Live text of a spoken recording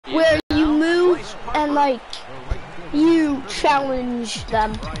where you move and like you challenge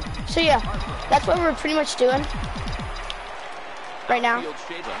them. So yeah, that's what we're pretty much doing right now.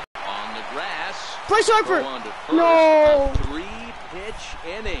 On the grass. Bryce Harper. No. 3-pitch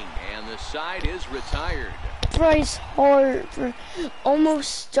inning, and the side is retired. Bryce Harper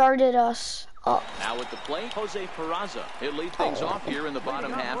almost started us up. Now at the plate, Jose Peraza. He'll lead things off here in the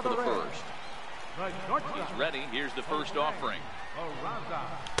bottom half of the first. He's ready. Here's the first offering.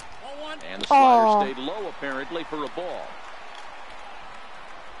 And the slider stayed low apparently for a ball.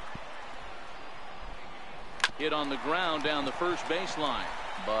 Hit on the ground down the first baseline,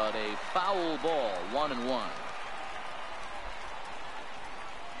 but a foul ball. 1-1.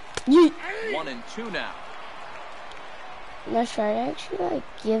 1-2 now. Let's try to actually like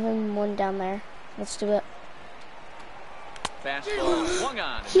give him one down there. Let's do it. Fastball swung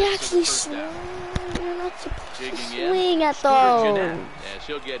on. He actually swung. You're not supposed to swing at those. As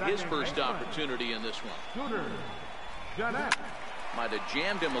he'll get his first opportunity in this one. Might have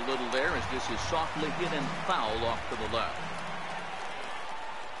jammed him a little there as this is softly hit and foul off to the left.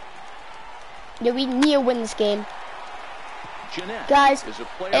 Yeah, we need to win this game. Jeanette guys, is a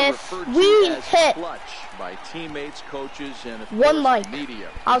player if referred we to as hit clutch by teammates, coaches, and of one course, like, media.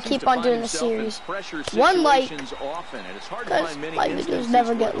 I'll keep on doing the series. One like, because my videos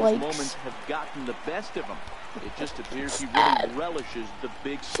never get likes. Moments have gotten the best of him. It just appears he really relishes the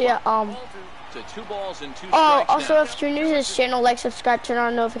big spot. Yeah, So 2 balls and 2 strikes also now. if you're new to this channel, like, subscribe, turn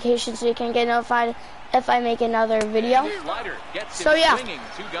on notifications so you can get notified if I make another video. So yeah,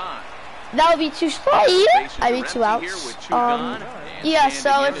 that would be 2 strikes. I mean 2 outs. Yeah,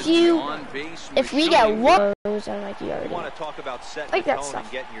 so if we get 1, and like you already want to talk about setting like the that tone stuff.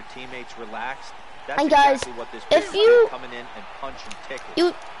 and getting your teammates relaxed. That's And guys, exactly what this if big you- coming in and punching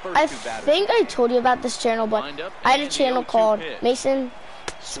tickets. I think I told you about this channel, but I had a channel called Mason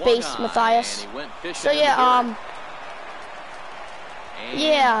Space Matthias. So yeah,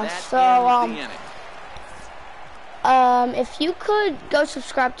 if you could go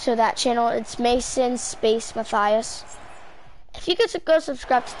subscribe to that channel, it's Mason Space Matthias. If you could go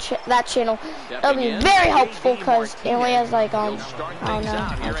subscribe to that channel, it'll be very helpful because it only has like I don't know,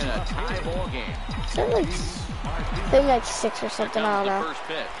 like 6 or something, I don't know.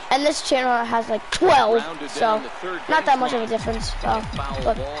 And this channel has like 12, so not that much of a difference. But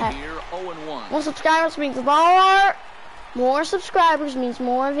hey, more subscribers means more subscribers means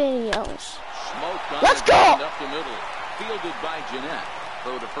more videos. Let's go!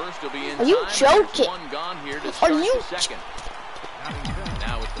 Are you joking? Are you?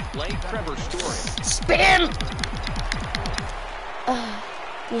 Now at the plate, Trevor Story. Spin!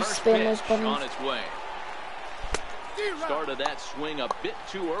 You spin those buttons. On its way. Started that swing a bit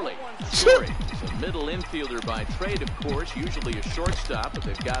too early. Story is a middle infielder by trade, of course, usually a shortstop, but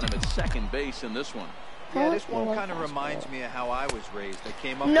they've got him at second base in this one. Yeah, this one kind of reminds me of how I was raised. I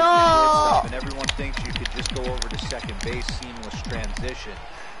came up with shortstop, and everyone thinks you could just go over to second base, seamless transition.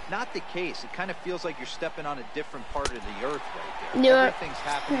 Not the case. It kind of feels like you're stepping on a different part of the earth right there. Yeah. Everything's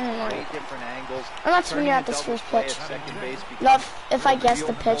happening at 8 different angles. I'm not swinging at this first pitch. No, if I guess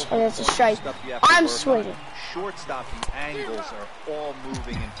the pitch and it's a strike, I'm swinging. Shortstopping angles are all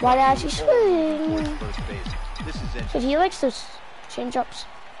moving. Why did I actually swing? This is interesting. But he likes those change-ups.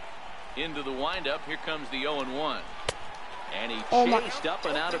 Into the windup, here comes the 0-1. And he chased up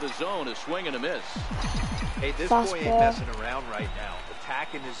and out of his zone, a swing and a miss. Hey, this boy ain't messing around right now.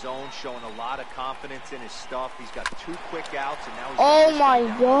 Attacking his zone, showing a lot of confidence in his stuff. He's got 2 quick outs, and now he's oh my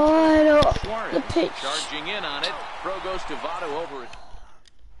god! Suarez The pitch. charging in on it. Throw goes to Votto over it.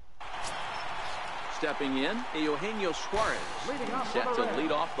 Stepping in, Eugenio Suarez. Set to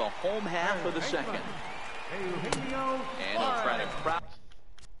lead off the home half of the second. And he'll try to crowd.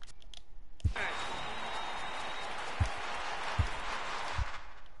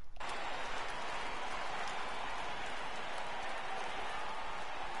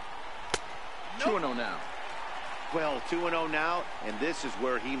 Nope. 2-0 now. Well, 2-0 now, and this is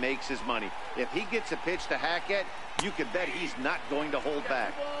where he makes his money. If he gets a pitch to Hackett, you can bet he's not going to hold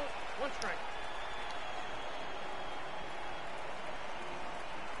back.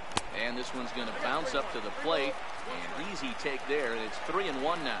 And this one's going to bounce up to the plate. And easy take there, and it's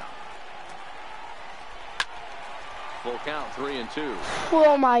 3-1 now. Full count, 3-2.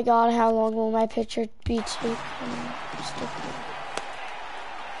 Oh my god, how long will my pitcher be taking?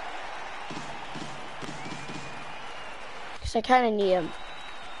 Because I kind of need him.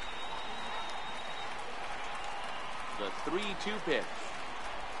 The 3-2 pitch.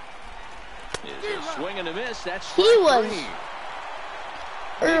 Is a swing and a miss. That's he was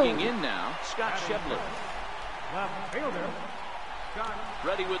digging in now, Scott Schebler.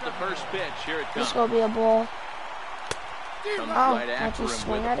 Ready with the first pitch. Here it comes. This will be a ball. Comes Oh, right after him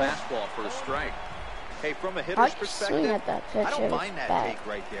swing with a at it? fastball for a strike. Hey, from a How'd hitter's you perspective, swing at that pitch? I don't It was mind that bad. take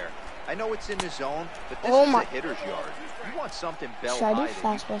right there. I know it's in the zone, but this Oh is my- a hitter's yard. You want something bell Should I do high that you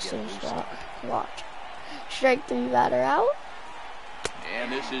fastball can get same loose spot? on. Watch. Strike 3 batter out.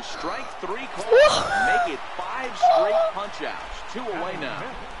 And this is strike 3 call. Make it 5 straight punch-outs. 2 away now.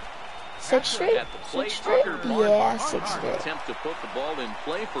 6 straight? At the plate, 6 straight? Tucker Yeah, Barnhart 6 straight. attempt to put the ball in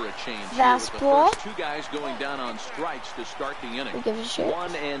play for a change here with the Fastball. first 2 guys going down on strikes to start the inning. We give it a shot.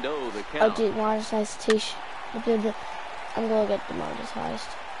 1-0 the Oh, count. dude, monetization. I'm gonna get the monetized.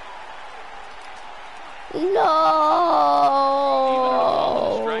 Even a ball and a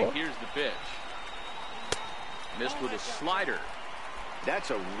No! strike. Here's the pitch. Missed with a slider.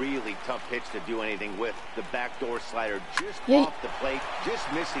 That's a really tough pitch to do anything with. The backdoor slider just Yeet. off the plate,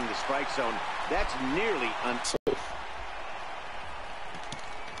 just missing the strike zone. That's nearly unsafe.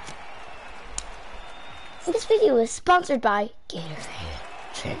 This video is sponsored by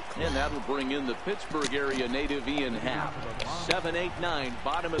Gatorade. And that'll bring in the Pittsburgh area native Ian Happ. 7-8-9,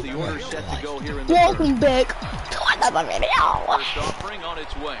 bottom of the order set to go here in the Welcome third. back to another video. First offering on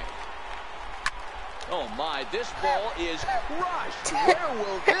its way. Oh my, this ball is crushed. Where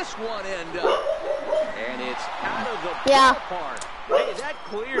will this one end up? And it's out of the Yeah. ballpark. Hey, that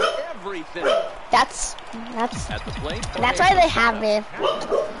cleared everything. That's At the plate. that's why they have me.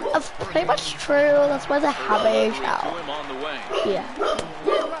 That's pretty much true. That's why they have me. To him on the way. Yeah.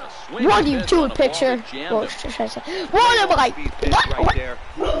 Swing What and do you miss do on a a ball picture? that jammed What him. should I say? What am I? Speed pitch What? right there.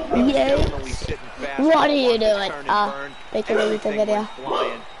 He was Yes. definitely sitting fast. What are you Watch it doing? turn and burn. Make it delete the Everything video. went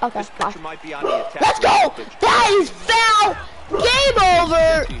flying. Okay, This bye. pitcher might be on the attack. Let's go! That is foul! Game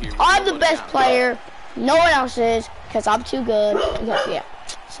over! I'm the best player. No one else is, because I'm too good. Because, yeah.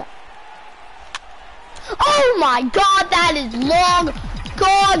 So. Oh my god, that is long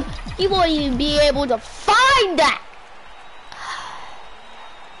gone! He won't even be able to find that!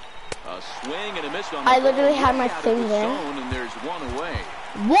 A swing and a miss on I the literally ball. had my Way out of thing the there. zone, and there's one away.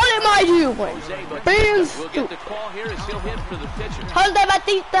 What am I doing? Jose Being Bautista will get the stupid. call here as he'll hit for the pitcher. Jose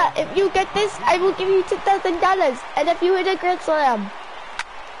Bautista, if you get this, I will give you $10,000. And if you hit a grand slam.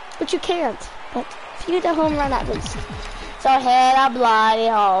 But you can't. But if you hit a home run at least. So hit a bloody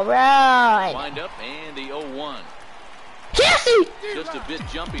home run. Wind up and the 0-1. Jesse! Just a bit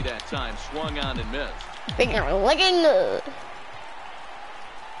jumpy that time. Swung on and missed. Finger licking good.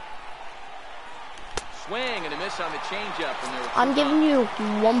 Swing and a miss on the changeup. And there I'm giving you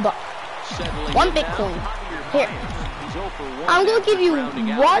 $1. One Bitcoin. Here. I'm gonna give you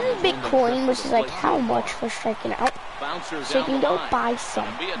one Bitcoin, which is like how much for striking out. So you can go buy some.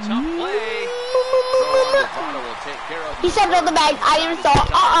 He stepped on the bag. I even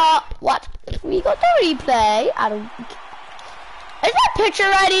saw. What? We got the replay. I don't. Is that picture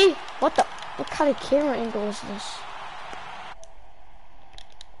ready? What the? What kind of camera angle is this?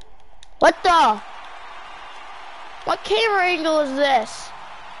 What the? What camera angle is this?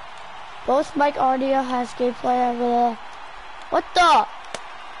 Both mic audio has gameplay over there. What the?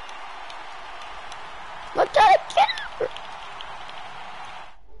 What kind of camera?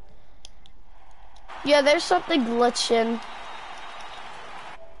 Yeah, there's something glitching.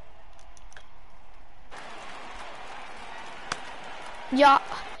 Yeah,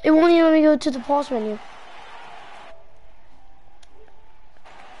 it won't even let me go to the pause menu.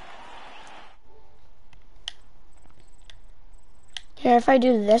 Here, if I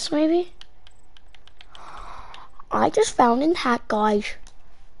do this, maybe? I just found in hack, guys.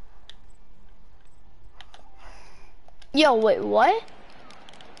 Yo, wait, what?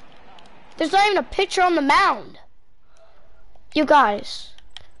 There's not even a picture on the mound. You guys.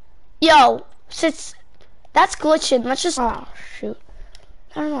 Yo, since that's glitching, let's just, oh, shoot.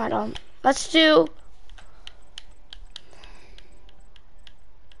 I don't know, I don't. Let's do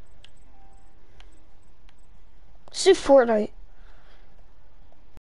Fortnite.